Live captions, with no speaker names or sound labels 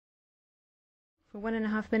For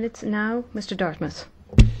 1.5 minutes now, Mr. Dartmouth.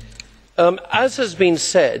 As has been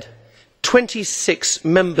said, 26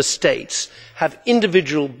 member states have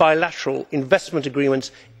individual bilateral investment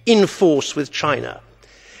agreements in force with China.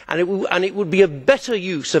 And it would be a better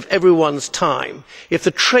use of everyone's time if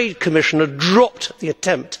the Trade Commissioner dropped the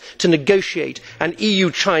attempt to negotiate an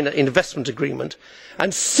EU-China investment agreement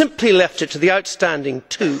and simply left it to the outstanding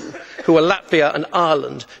two, who are Latvia and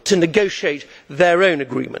Ireland, to negotiate their own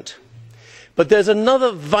agreement. But there is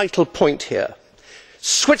another vital point here.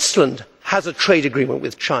 Switzerland has a trade agreement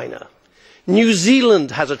with China. New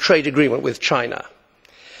Zealand has a trade agreement with China.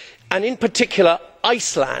 And in particular,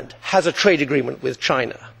 Iceland has a trade agreement with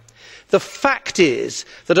China. The fact is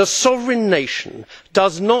that a sovereign nation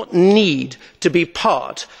does not need to be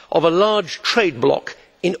part of a large trade bloc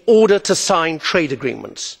in order to sign trade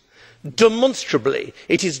agreements. Demonstrably,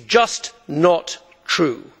 it is just not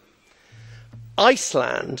true.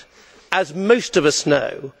 Iceland, as most of us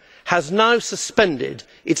know, has now suspended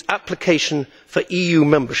its application for EU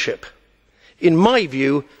membership. In my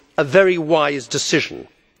view, a very wise decision.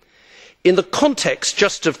 In the context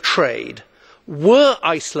just of trade, were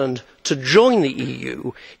Iceland to join the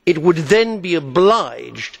EU, it would then be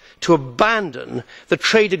obliged to abandon the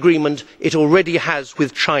trade agreement it already has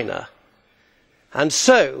with China. And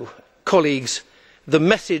so, colleagues, the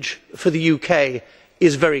message for the UK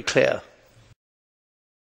is very clear.